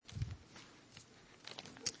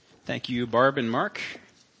Thank you, Barb and Mark,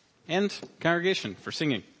 and congregation for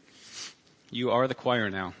singing. You are the choir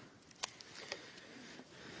now.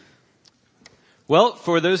 Well,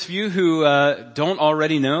 for those of you who don't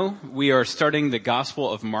already know, we are starting the Gospel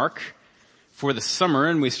of Mark for the summer,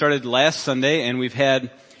 and we started last Sunday, and we've had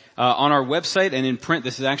on our website and in print,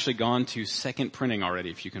 this has actually gone to second printing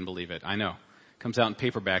already, if you can believe it. I know. Comes out in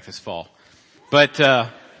paperback this fall. But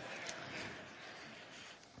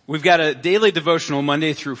we've got a daily devotional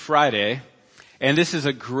Monday through Friday, and this is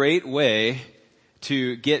a great way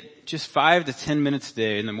to get just 5 to 10 minutes a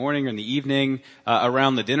day in the morning or in the evening,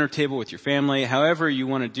 around the dinner table with your family, however you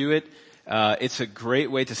want to do it. It's a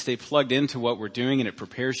great way to stay plugged into what we're doing, and it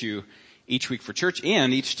prepares you each week for church.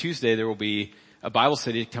 And each Tuesday there will be a Bible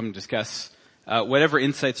study to come and discuss whatever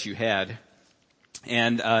insights you had.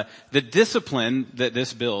 And the discipline that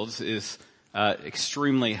this builds is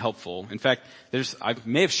extremely helpful. In fact, I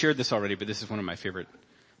may have shared this already, but this is one of my favorite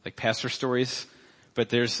pastor stories. But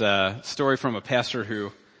there's a story from a pastor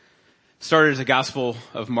who started as a Gospel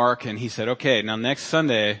of Mark, and he said, okay, now next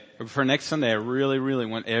Sunday, I really, really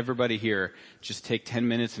want everybody here just take 10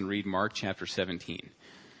 minutes and read Mark chapter 17.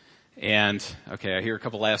 And, okay, I hear a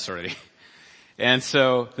couple laughs already. And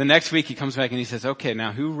so the next week he comes back and he says, okay,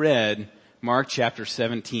 now who read Mark chapter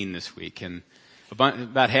 17 this week? And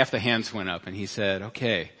about half the hands went up, and he said,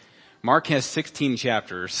 okay, Mark has 16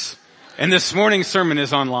 chapters, and this morning's sermon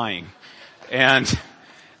is on lying. And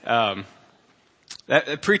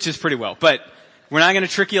that preaches pretty well. But we're not going to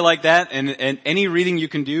trick you like that, and any reading you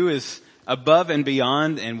can do is above and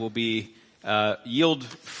beyond and will be yield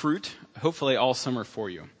fruit, hopefully all summer for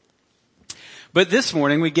you. But this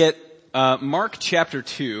morning we get Mark chapter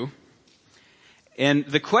 2, and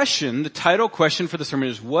the title question for the sermon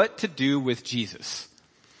is what to do with Jesus.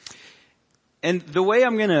 And the way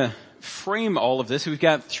I'm going to frame all of this, we've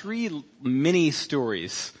got 3 mini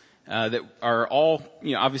stories that are all,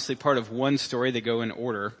 obviously part of one story. They go in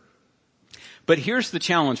order. But here's the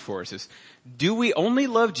challenge for us is, do we only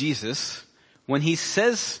love Jesus when he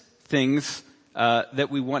says things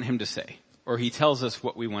that we want him to say, or he tells us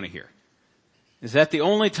what we want to hear? Is that the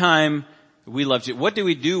only time we love Jesus? What do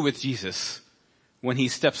we do with Jesus when he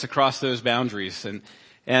steps across those boundaries?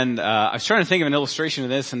 And I was trying to think of an illustration of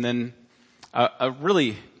this, and then a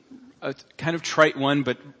kind of trite one,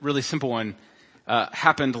 but really simple one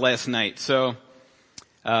happened last night. So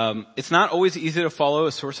it's not always easy to follow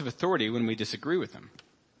a source of authority when we disagree with them.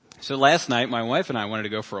 So last night, my wife and I wanted to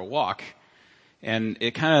go for a walk, and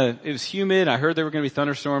it was humid. I heard there were going to be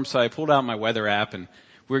thunderstorms, so I pulled out my weather app, and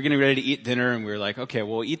we were getting ready to eat dinner, and we were like, okay,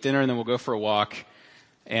 we'll eat dinner and then we'll go for a walk.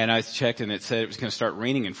 And I checked, and it said it was going to start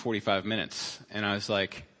raining in 45 minutes. And I was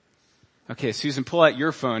like, okay, Susan, pull out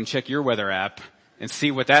your phone, check your weather app, and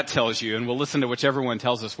see what that tells you, and we'll listen to whichever one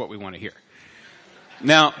tells us what we want to hear.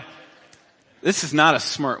 Now, this is not a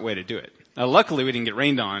smart way to do it. Now, luckily we didn't get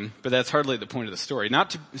rained on, but that's hardly the point of the story.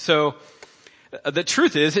 So the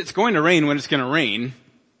truth is, it's going to rain when it's going to rain.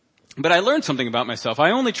 But I learned something about myself.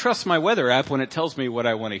 I only trust my weather app when it tells me what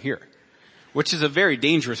I want to hear, which is a very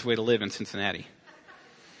dangerous way to live in Cincinnati.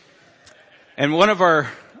 And one of our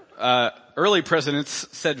early presidents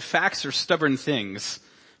said, facts are stubborn things,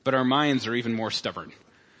 but our minds are even more stubborn.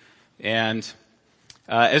 And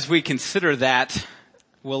as we consider that,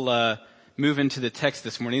 we'll move into the text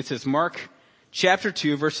this morning. It says Mark chapter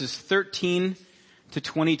 2, verses 13 to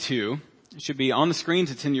 22. It should be on the screens.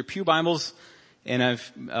 It's in your pew Bibles, and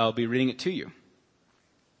I'll be reading it to you.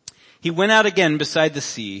 He went out again beside the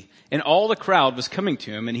sea, and all the crowd was coming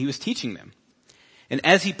to him, and he was teaching them. And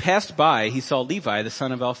as he passed by, he saw Levi, the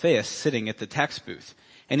son of Alphaeus, sitting at the tax booth.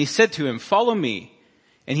 And he said to him, follow me.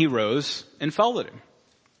 And he rose and followed him.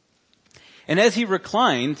 And as he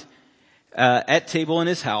reclined at table in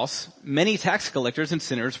his house, many tax collectors and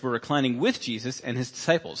sinners were reclining with Jesus and his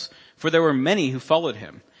disciples, for there were many who followed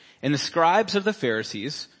him. And the scribes of the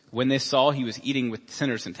Pharisees, when they saw he was eating with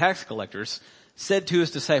sinners and tax collectors, said to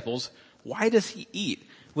his disciples, why does he eat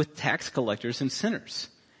with tax collectors and sinners?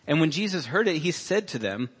 And when Jesus heard it, he said to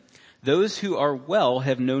them, those who are well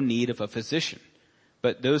have no need of a physician,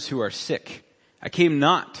 but those who are sick. I came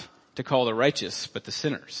not to call the righteous, but the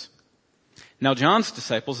sinners. Now John's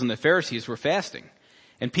disciples and the Pharisees were fasting,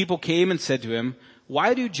 and people came and said to him,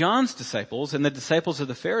 why do John's disciples and the disciples of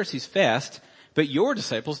the Pharisees fast, but your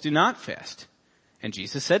disciples do not fast? And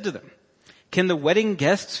Jesus said to them, can the wedding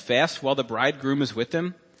guests fast while the bridegroom is with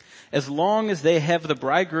them? As long as they have the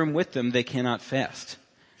bridegroom with them, they cannot fast.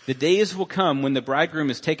 The days will come when the bridegroom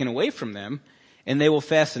is taken away from them, and they will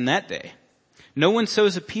fast in that day. No one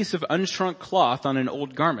sews a piece of unshrunk cloth on an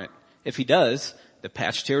old garment. If he does, the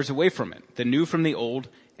patch tears away from it, the new from the old,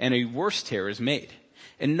 and a worse tear is made.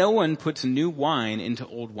 And no one puts new wine into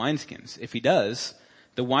old wineskins. If he does,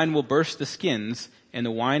 the wine will burst the skins, and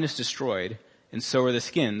the wine is destroyed, and so are the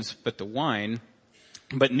skins, but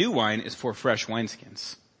new wine is for fresh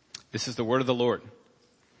wineskins. This is the word of the Lord.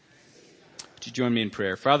 Would you join me in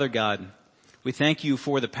prayer? Father God, we thank you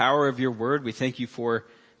for the power of your word. We thank you for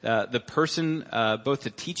the person, both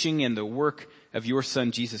the teaching and the work of your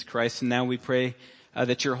Son, Jesus Christ. And now we pray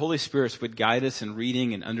that your Holy Spirit would guide us in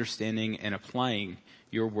reading and understanding and applying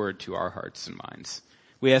your word to our hearts and minds.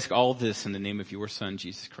 We ask all this in the name of your Son,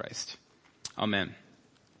 Jesus Christ. Amen.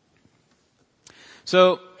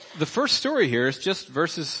 So the first story here is just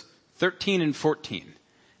verses 13 and 14.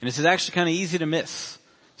 And this is actually kind of easy to miss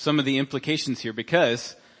some of the implications here,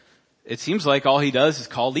 because it seems like all he does is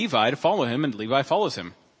call Levi to follow him, and Levi follows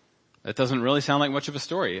him. That doesn't really sound like much of a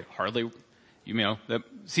story. Hardly, that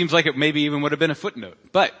seems like it maybe even would have been a footnote.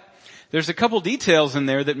 But there's a couple details in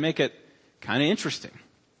there that make it kind of interesting.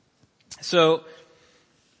 So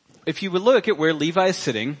if you would look at where Levi is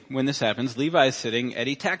sitting when this happens, Levi is sitting at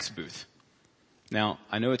a tax booth. Now,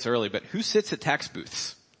 I know it's early, but who sits at tax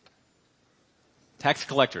booths? Tax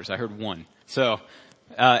collectors. I heard one. So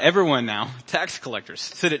everyone now, tax collectors,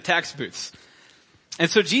 sit at tax booths. And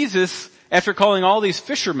so Jesus, after calling all these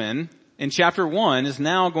fishermen in chapter 1, is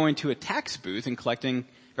now going to a tax booth and calling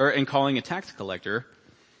a tax collector.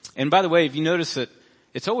 And by the way, if you notice that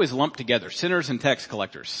it's always lumped together, sinners and tax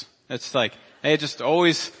collectors. It's like, they just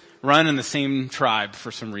always run in the same tribe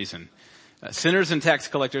for some reason. Sinners and tax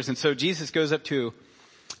collectors. And so Jesus goes up to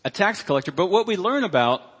a tax collector. But what we learn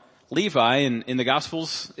about Levi in the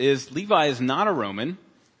Gospels is Levi is not a Roman,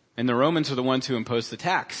 and the Romans are the ones who impose the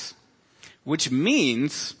tax, which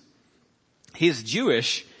means he's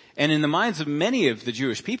Jewish, and in the minds of many of the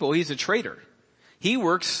Jewish people, he's a traitor. He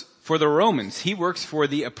works for the Romans. He works for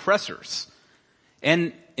the oppressors.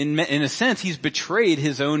 And in a sense, he's betrayed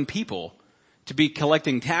his own people to be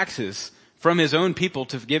collecting taxes from his own people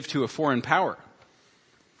to give to a foreign power.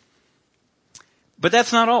 But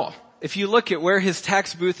that's not all. If you look at where his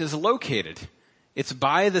tax booth is located, it's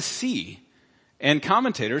by the sea. And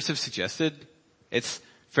commentators have suggested it's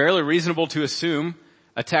fairly reasonable to assume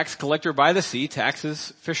a tax collector by the sea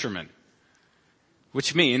taxes fishermen.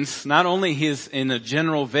 Which means not only he's in a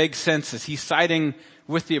general vague sense is he siding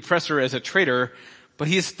with the oppressor as a traitor, but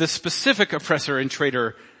he's the specific oppressor and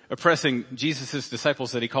traitor oppressing Jesus'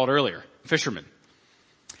 disciples that he called earlier, fishermen.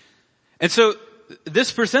 And so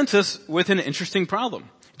this presents us with an interesting problem.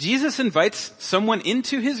 Jesus invites someone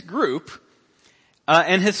into his group,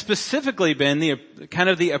 and has specifically been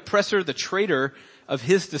the oppressor, the traitor of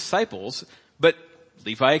his disciples, but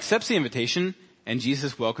Levi accepts the invitation and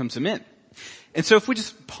Jesus welcomes him in. And so if we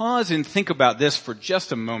just pause and think about this for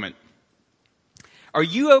just a moment, are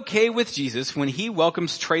you okay with Jesus when he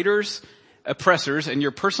welcomes traitors, oppressors, and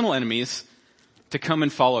your personal enemies to come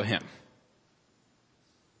and follow him?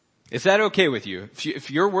 Is that okay with you? If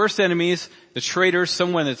your worst enemies, the traitor,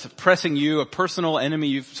 someone that's oppressing you, a personal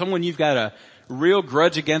enemy, someone you've got a real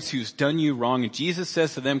grudge against who's done you wrong, and Jesus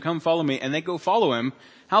says to them, come follow me, and they go follow him,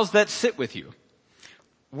 how's that sit with you?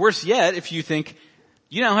 Worse yet, if you think,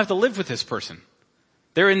 you now have to live with this person.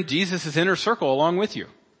 They're in Jesus' inner circle along with you.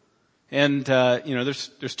 And,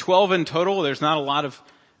 there's 12 in total. There's not a lot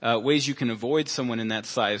of ways you can avoid someone in that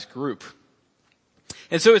size group.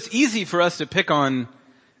 And so it's easy for us to pick on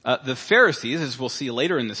the Pharisees, as we'll see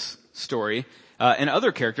later in this story, and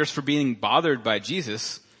other characters for being bothered by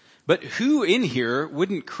Jesus. But who in here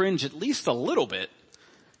wouldn't cringe at least a little bit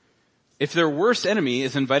if their worst enemy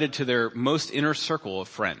is invited to their most inner circle of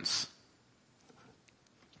friends?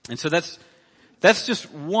 And so that's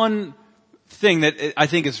just one thing that I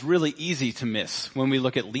think is really easy to miss when we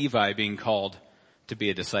look at Levi being called to be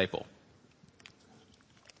a disciple.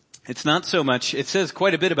 It's not so much, it says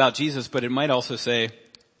quite a bit about Jesus, but it might also say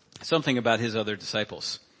something about his other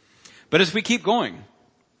disciples. But as we keep going,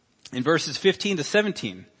 in verses 15 to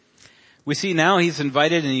 17, we see now he's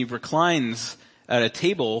invited and he reclines at a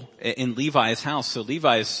table in Levi's house. So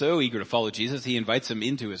Levi is so eager to follow Jesus, he invites him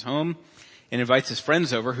into his home and invites his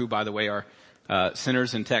friends over, who, by the way, are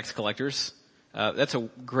sinners and tax collectors. That's a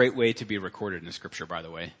great way to be recorded in Scripture, by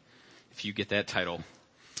the way, if you get that title.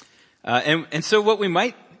 And so what we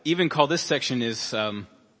might even call this section is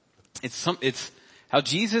it's how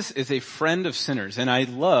Jesus is a friend of sinners. And I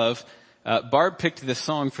love Barb picked this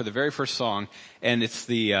song for the very first song, and it's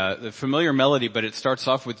the familiar melody, but it starts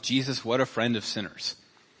off with Jesus, what a friend of sinners.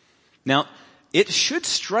 Now, it should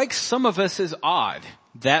strike some of us as odd,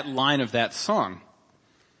 that line of that song,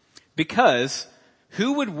 because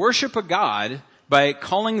who would worship a God by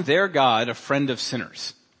calling their God a friend of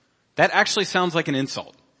sinners? That actually sounds like an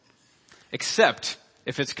insult. Except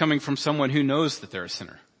if it's coming from someone who knows that they're a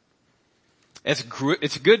sinner.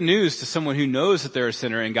 It's good news to someone who knows that they're a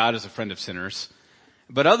sinner and God is a friend of sinners.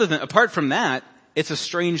 But apart from that, it's a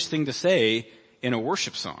strange thing to say in a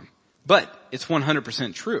worship song. But it's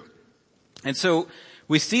 100% true. And so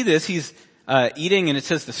we see this, he's eating, and it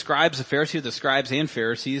says the scribes and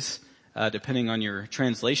Pharisees, depending on your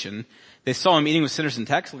translation, they saw him eating with sinners and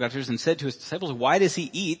tax collectors and said to his disciples, why does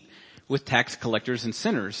he eat with tax collectors and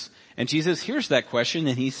sinners? And Jesus hears that question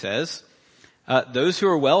and he says, those who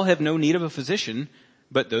are well have no need of a physician,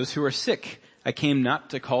 but those who are sick. I came not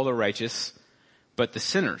to call the righteous, but the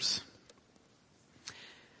sinners.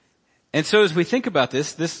 And so as we think about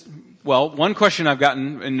one question I've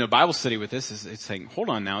gotten in a Bible study with this is it's saying, hold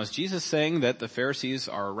on now, is Jesus saying that the Pharisees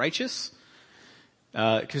are righteous?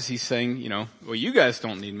 Cause he's saying, you guys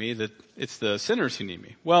don't need me, that it's the sinners who need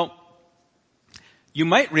me. Well, you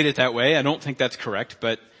might read it that way. I don't think that's correct,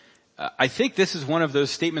 but I think this is one of those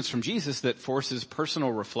statements from Jesus that forces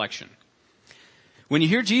personal reflection. When you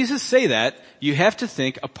hear Jesus say that, you have to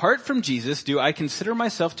think, apart from Jesus, do I consider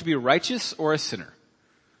myself to be righteous or a sinner?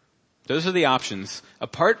 Those are the options.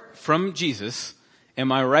 Apart from Jesus,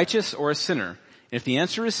 am I righteous or a sinner? And if the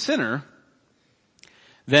answer is sinner,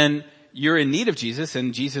 then you're in need of Jesus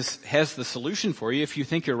and Jesus has the solution for you. If you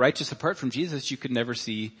think you're righteous apart from Jesus, you could never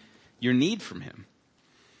see your need from him.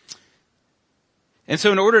 And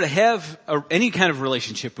so in order to have any kind of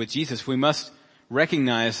relationship with Jesus, we must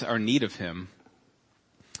recognize our need of him.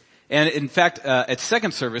 And in fact, at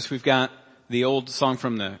second service, we've got the old song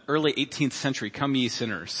from the early 18th century, Come Ye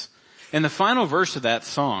Sinners. And the final verse of that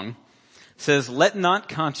song says, let not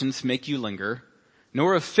conscience make you linger,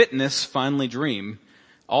 nor of fitness finally dream.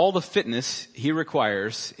 All the fitness he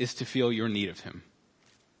requires is to feel your need of him.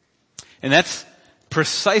 And that's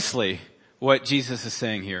precisely what Jesus is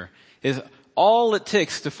saying here, is all it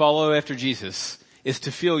takes to follow after Jesus is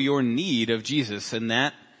to feel your need of Jesus, and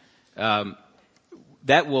that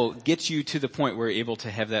will get you to the point where you're able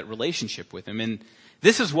to have that relationship with him. And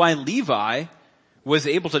this is why Levi was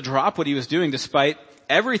able to drop what he was doing despite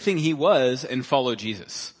everything he was and follow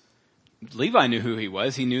Jesus. Levi knew who he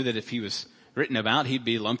was. He knew that if he was written about, he'd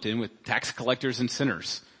be lumped in with tax collectors and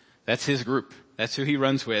sinners. That's his group. That's who he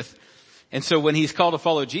runs with. And so when he's called to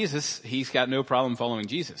follow Jesus, he's got no problem following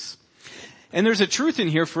Jesus. And there's a truth in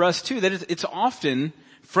here for us too, that it's often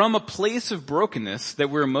from a place of brokenness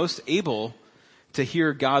that we're most able to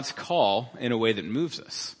hear God's call in a way that moves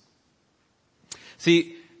us.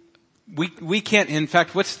 See, we can't, in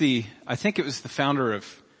fact, I think it was the founder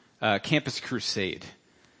of Campus Crusade.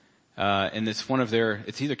 And it's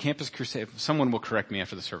it's either Campus Crusade, someone will correct me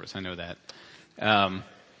after the service, I know that.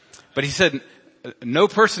 But he said, no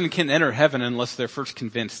person can enter heaven unless they're first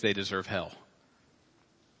convinced they deserve hell.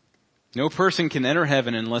 No person can enter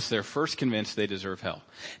heaven unless they're first convinced they deserve hell.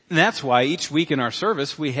 And that's why each week in our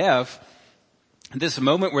service we have this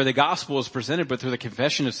moment where the gospel is presented, but through the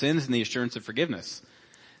confession of sins and the assurance of forgiveness.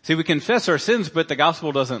 See, we confess our sins, but the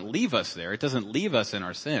gospel doesn't leave us there. It doesn't leave us in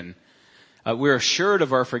our sin. We're assured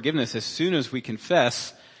of our forgiveness as soon as we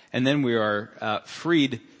confess, and then we are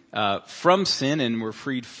freed from sin, and we're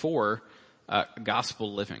freed for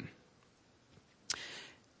gospel living.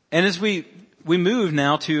 And as we move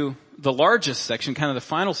now to the largest section, kind of the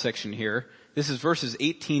final section here, this is verses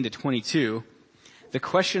 18 to 22, the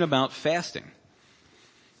question about fasting.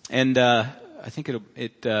 And I think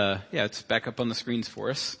it's back up on the screens for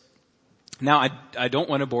us. Now, I don't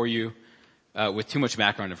want to bore you with too much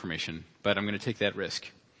background information, but I'm going to take that risk.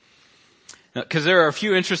 Because there are a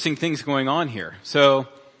few interesting things going on here. So,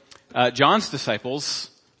 John's disciples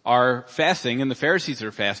are fasting, and the Pharisees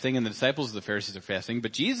are fasting, and the disciples of the Pharisees are fasting,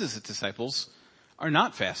 but Jesus' disciples are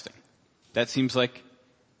not fasting. That seems like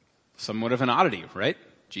somewhat of an oddity, right?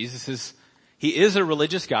 He is a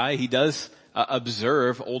religious guy. He does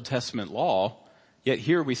observe Old Testament law, yet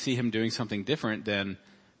here we see him doing something different than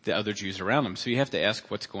the other Jews around him. So you have to ask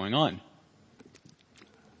what's going on.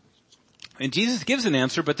 And Jesus gives an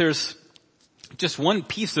answer, but there's just one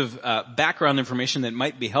piece of background information that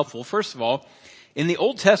might be helpful. First of all, in the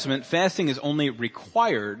Old Testament, fasting is only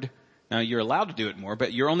required. Now you're allowed to do it more,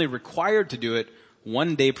 but you're only required to do it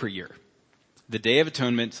one day per year. The Day of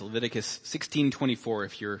Atonement, Leviticus 16:24,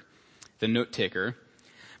 if you're the note taker.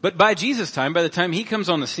 But by Jesus' time, by the time he comes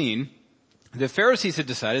on the scene, the Pharisees had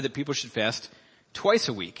decided that people should fast twice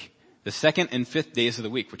a week, the 2nd and 5th days of the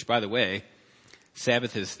week, which, by the way,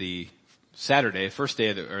 Sabbath is the Saturday, first day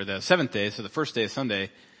or the 7th day, so the first day is Sunday,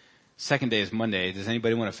 second day is Monday. Does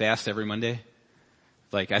anybody want to fast every Monday?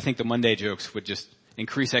 I think the Monday jokes would just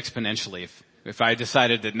increase exponentially if I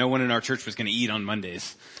decided that no one in our church was going to eat on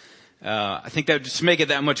Mondays. I think that would just make it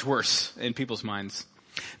that much worse in people's minds.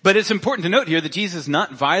 But it's important to note here that Jesus is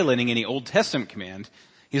not violating any Old Testament command.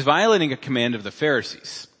 He's violating a command of the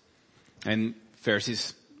Pharisees. And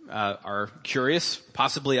Pharisees are curious,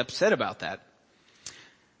 possibly upset about that.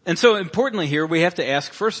 And so importantly here, we have to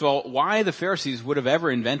ask, first of all, why the Pharisees would have ever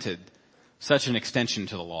invented such an extension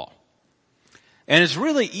to the law. And it's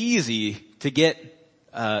really easy to get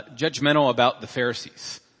judgmental about the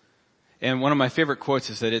Pharisees. And one of my favorite quotes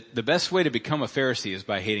is that the best way to become a Pharisee is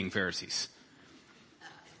by hating Pharisees.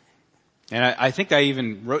 And I think I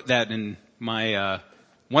even wrote that in my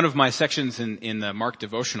one of my sections in the Mark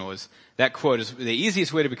devotional. Is that quote is the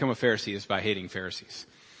easiest way to become a Pharisee is by hating Pharisees.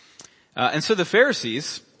 And so the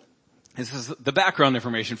Pharisees, this is the background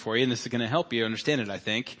information for you, and this is going to help you understand it, I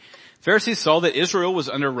think. Pharisees saw that Israel was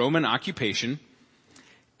under Roman occupation,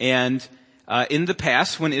 and in the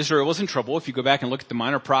past, when Israel was in trouble, if you go back and look at the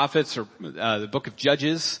minor prophets or the book of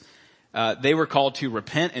Judges, they were called to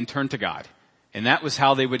repent and turn to God. And that was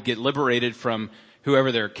how they would get liberated from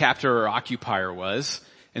whoever their captor or occupier was.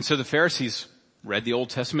 And so the Pharisees read the Old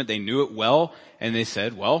Testament, they knew it well, and they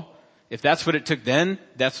said, well, if that's what it took then,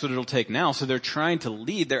 that's what it'll take now. So they're trying to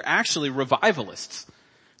lead, they're actually revivalists.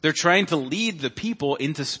 They're trying to lead the people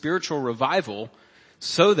into spiritual revival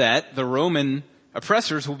so that the Roman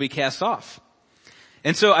oppressors will be cast off.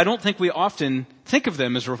 And so I don't think we often think of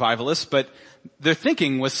them as revivalists, but their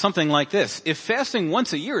thinking was something like this. If fasting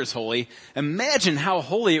once a year is holy, imagine how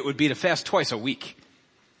holy it would be to fast twice a week.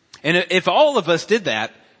 And if all of us did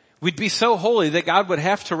that, we'd be so holy that God would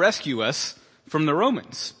have to rescue us from the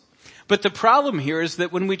Romans. But the problem here is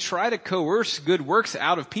that when we try to coerce good works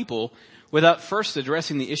out of people without first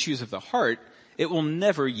addressing the issues of the heart, it will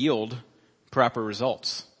never yield proper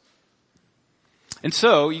results. And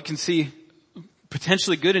so you can see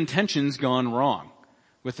potentially good intentions gone wrong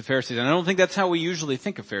with the Pharisees. And I don't think that's how we usually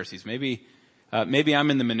think of Pharisees. Maybe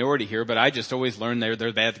I'm in the minority here, but I just always learned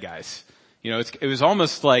they're bad guys. You know, it was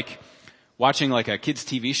almost like watching like a kid's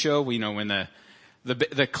TV show, you know, when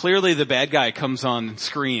the clearly the bad guy comes on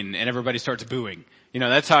screen and everybody starts booing. You know,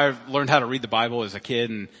 that's how I learned how to read the Bible as a kid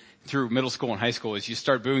and through middle school and high school is you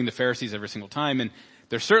start booing the Pharisees every single time, and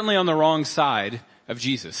they're certainly on the wrong side of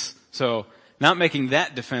Jesus. So not making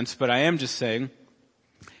that defense, but I am just saying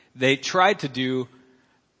they tried to do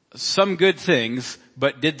some good things,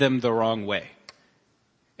 but did them the wrong way.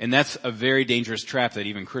 And that's a very dangerous trap that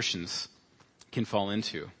even Christians can fall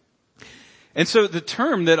into. And so the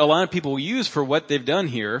term that a lot of people use for what they've done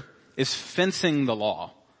here is fencing the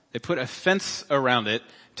law. They put a fence around it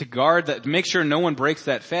to guard that, to make sure no one breaks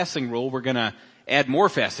that fasting rule. We're going to add more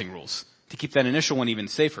fasting rules to keep that initial one even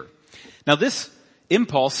safer. Now this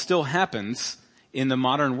impulse still happens in the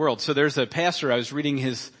modern world. So there's a pastor, I was reading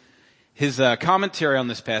his commentary on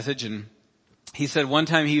this passage, and he said one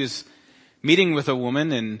time he was meeting with a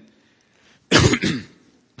woman and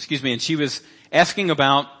excuse me, and she was asking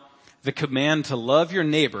about the command to love your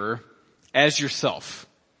neighbor as yourself.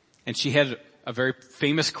 And she had a very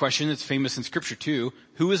famous question. It's famous in scripture too.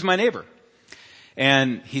 Who is my neighbor?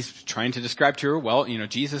 And he's trying to describe to her, well, you know,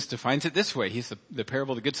 Jesus defines it this way. He's the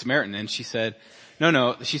parable of the Good Samaritan. And she said,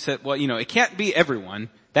 no. She said, well, you know, it can't be everyone.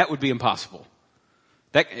 That would be impossible.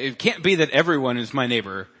 It can't be that everyone is my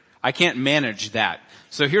neighbor. I can't manage that.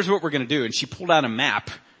 So here's what we're going to do. And she pulled out a map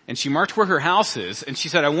and she marked where her house is. And she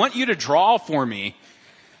said, I want you to draw for me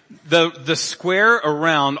the square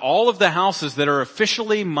around all of the houses that are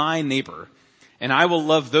officially my neighbor. And I will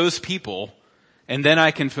love those people. And then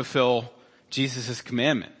I can fulfill Jesus'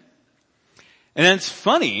 commandment. And it's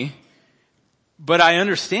funny, but I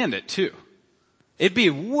understand it too. It'd be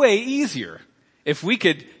way easier if we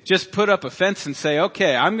could just put up a fence and say,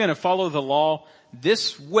 okay, I'm going to follow the law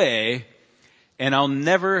this way, and I'll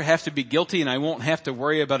never have to be guilty, and I won't have to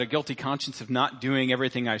worry about a guilty conscience of not doing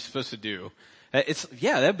everything I'm supposed to do.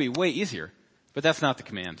 That'd be way easier, but that's not the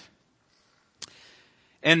command.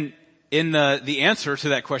 And in the answer to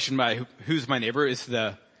that question by who's my neighbor is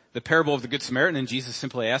the parable of the Good Samaritan, and Jesus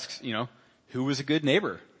simply asks, you know, who was a good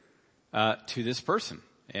neighbor to this person?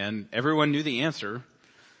 And everyone knew the answer.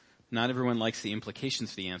 Not everyone likes the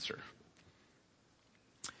implications of the answer.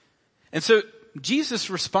 And so Jesus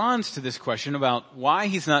responds to this question about why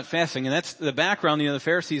he's not fasting, and that's the background. You know, the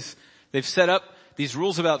Pharisees, they've set up these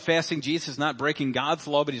rules about fasting. Jesus is not breaking God's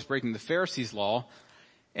law, but he's breaking the Pharisees' law.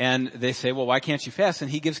 And they say, well, why can't you fast? And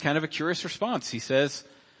he gives kind of a curious response. He says,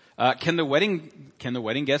 can the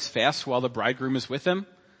wedding guests fast while the bridegroom is with them?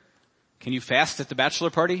 Can you fast at the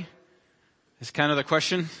bachelor party? Is kind of the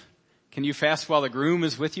question. Can you fast while the groom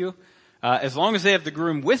is with you? As long as they have the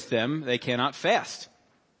groom with them, they cannot fast.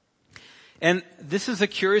 And this is a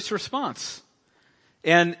curious response.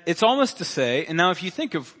 And it's almost to say, and now if you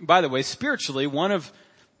think of, by the way, spiritually, one of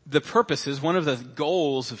the purposes, one of the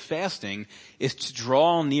goals of fasting is to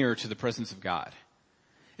draw near to the presence of God.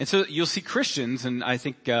 And so you'll see Christians, and I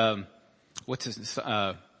think, what's his,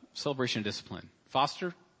 Celebration of Discipline?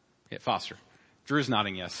 Foster? Yeah, Foster. Drew's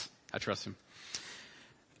nodding yes. I trust him.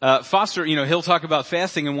 Foster, he'll talk about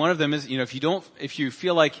fasting, and one of them is, if you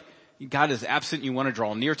feel like God is absent, you want to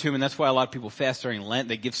draw near to him, and that's why a lot of people fast during Lent.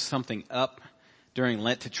 They give something up during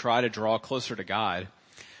Lent to try to draw closer to God.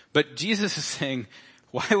 But Jesus is saying,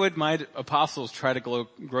 why would my apostles try to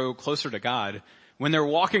grow closer to God when they're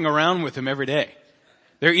walking around with him every day?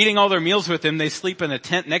 They're eating all their meals with him. They sleep in a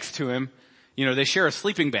tent next to him. They share a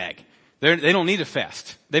sleeping bag. They don't need to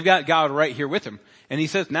fast. They've got God right here with them. And he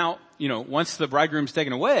says now, once the bridegroom's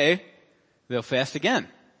taken away, they'll fast again.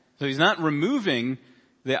 So he's not removing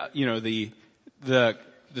the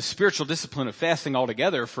spiritual discipline of fasting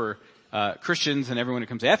altogether for Christians and everyone who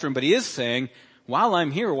comes after him, but he is saying, while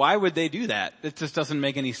I'm here, why would they do that? It just doesn't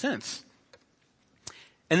make any sense.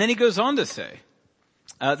 And then he goes on to say,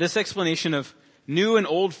 this explanation of new and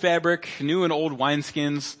old fabric, new and old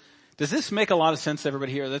wineskins, does this make a lot of sense to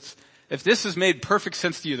everybody here? If this has made perfect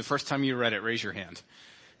sense to you the first time you read it, raise your hand.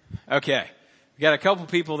 Okay. We got a couple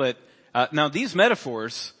people that, now these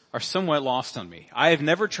metaphors are somewhat lost on me. I have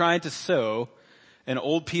never tried to sew an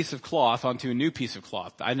old piece of cloth onto a new piece of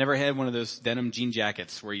cloth. I never had one of those denim jean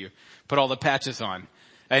jackets where you put all the patches on.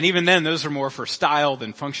 And even then, those are more for style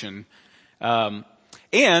than function.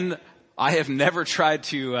 And I have never tried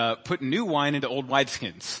to put new wine into old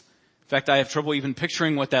wineskins. In fact, I have trouble even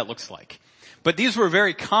picturing what that looks like. But these were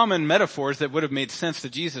very common metaphors that would have made sense to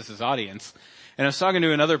Jesus' audience. And I was talking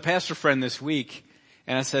to another pastor friend this week,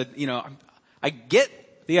 and I said, I get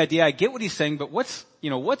the idea, I get what he's saying, but what's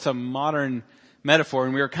a modern metaphor?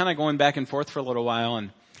 And we were kind of going back and forth for a little while,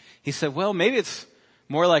 and he said, well, maybe it's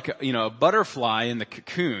more like, a butterfly in the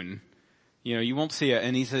cocoon. You won't see it.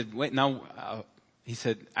 And he said, wait, now, he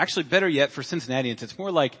said, actually better yet for Cincinnatians, it's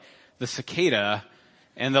more like the cicada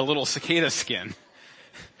and the little cicada skin.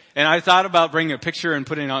 And I thought about bringing a picture and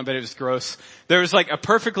putting it on, but it was gross. There was like a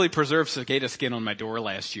perfectly preserved cicada skin on my door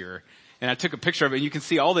last year. And I took a picture of it, and you can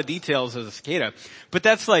see all the details of the cicada. But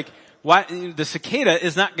that's like, why the cicada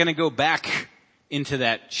is not going to go back into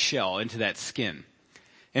that shell, into that skin.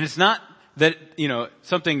 And it's not that,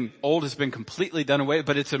 something old has been completely done away,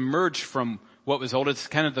 but it's emerged from what was old. It's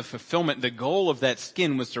kind of the fulfillment. The goal of that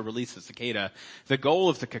skin was to release the cicada. The goal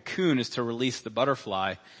of the cocoon is to release the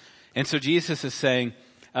butterfly. And so Jesus is saying,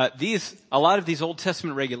 a lot of these Old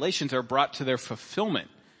Testament regulations are brought to their fulfillment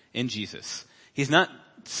in Jesus. He's not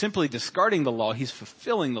simply discarding the law, he's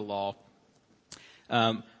fulfilling the law.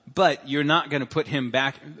 But you're not going to put him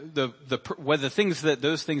back.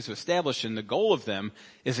 Those things established and the goal of them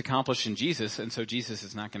is accomplished in Jesus, and so Jesus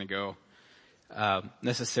is not going to go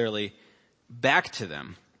necessarily back to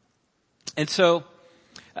them. And so,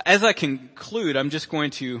 as I conclude, I'll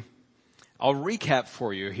recap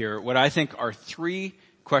for you here what I think are 3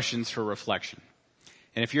 questions for reflection.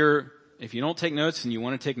 And if you don't take notes and you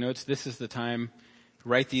want to take notes, this is the time to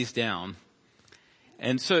write these down.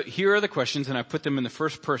 And so here are the questions, and I put them in the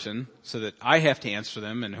first person so that I have to answer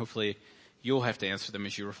them, and hopefully you'll have to answer them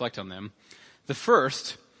as you reflect on them. The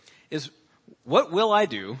first is, what will I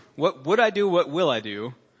do? What would I do? What will I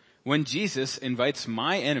do when Jesus invites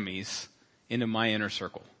my enemies into my inner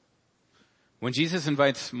circle? When Jesus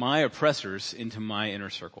invites my oppressors into my inner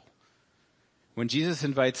circle? When Jesus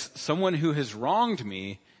invites someone who has wronged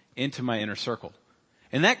me into my inner circle?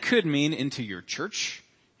 And that could mean into your church,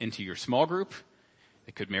 into your small group.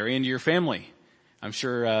 It could marry into your family. I'm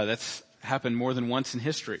sure that's happened more than once in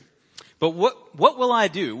history. But what will I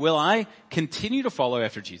do? Will I continue to follow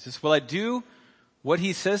after Jesus? Will I do what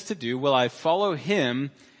he says to do? Will I follow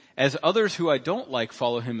him as others who I don't like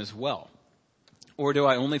follow him as well? Or do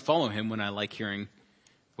I only follow him when I like hearing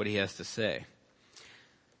what he has to say?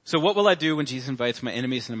 So what will I do when Jesus invites my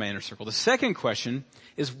enemies into my inner circle? The second question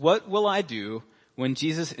is, what will I do when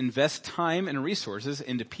Jesus invests time and resources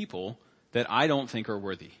into people that I don't think are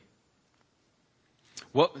worthy?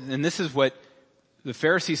 And this is what the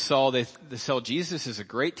Pharisees saw. They saw Jesus as a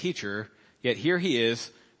great teacher, yet here he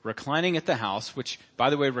is reclining at the house, which, by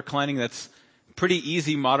the way, reclining, that's pretty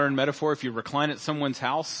easy modern metaphor. If you recline at someone's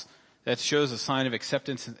house, that shows a sign of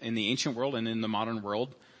acceptance in the ancient world and in the modern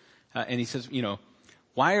world. And he says,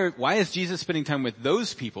 why is Jesus spending time with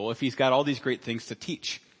those people if he's got all these great things to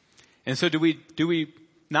teach? And so do we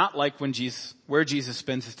not like where Jesus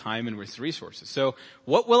spends his time and his resources? So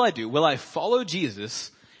what will I do? Will I follow Jesus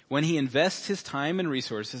when he invests his time and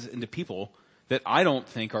resources into people that I don't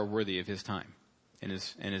think are worthy of his time and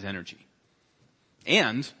his energy?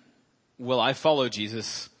 And will I follow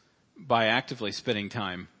Jesus by actively spending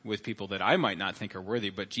time with people that I might not think are worthy,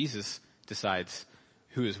 but Jesus decides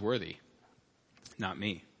who is worthy, not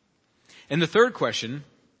me. And the third question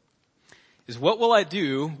is, what will I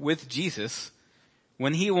do with Jesus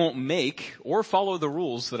when he won't make or follow the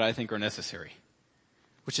rules that I think are necessary?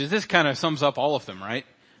 Which is, this kind of sums up all of them, right?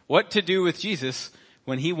 What to do with Jesus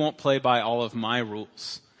when he won't play by all of my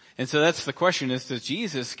rules? And so that's the question, is, does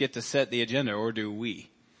Jesus get to set the agenda, or do we?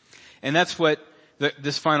 And that's what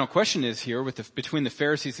this final question is here between the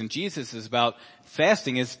Pharisees and Jesus, is about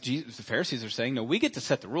fasting. Is the Pharisees are saying, no, we get to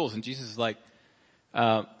set the rules. And Jesus is like,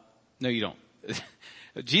 no, you don't.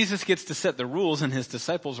 Jesus gets to set the rules, and his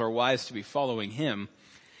disciples are wise to be following him.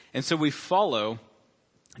 And so we follow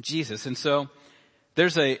Jesus. And so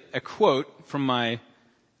there's a quote from my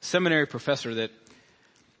seminary professor that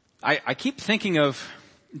I keep thinking of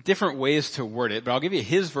different ways to word it, but I'll give you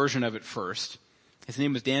his version of it first. His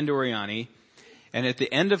name was Dan Doriani. And at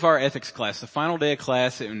the end of our ethics class, the final day of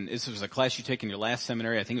class, and this was a class you take in your last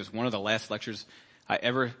seminary, I think it was one of the last lectures I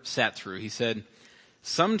ever sat through, he said,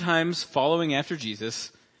 sometimes following after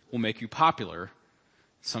Jesus will make you popular.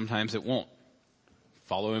 Sometimes it won't.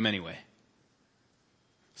 Follow him anyway.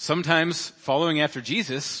 Sometimes following after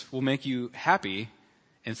Jesus will make you happy,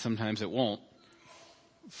 and sometimes it won't.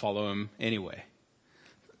 Follow him anyway.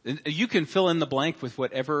 You can fill in the blank with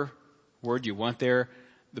whatever word you want there.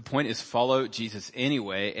 The point is, follow Jesus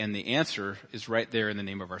anyway, and the answer is right there in the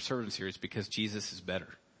name of our sermon series, because Jesus is better.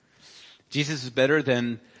 Jesus is better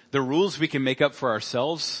than the rules we can make up for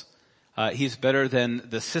ourselves. He's better than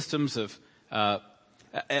the systems of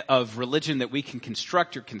religion that we can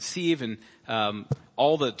construct or conceive, and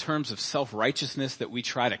all the terms of self-righteousness that we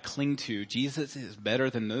try to cling to. Jesus is better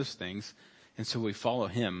than those things, and so we follow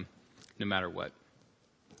him no matter what.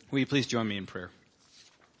 Will you please join me in prayer?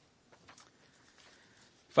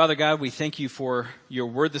 Father God, we thank you for your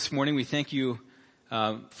word this morning. We thank you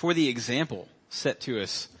for the example set to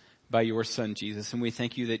us by your Son, Jesus. And we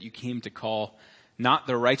thank you that you came to call not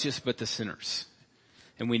the righteous, but the sinners.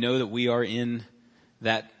 And we know that we are in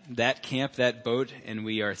that camp, that boat, and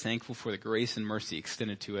we are thankful for the grace and mercy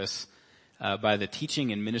extended to us by the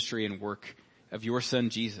teaching and ministry and work of your Son,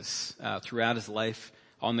 Jesus, throughout his life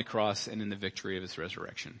on the cross and in the victory of his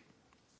resurrection.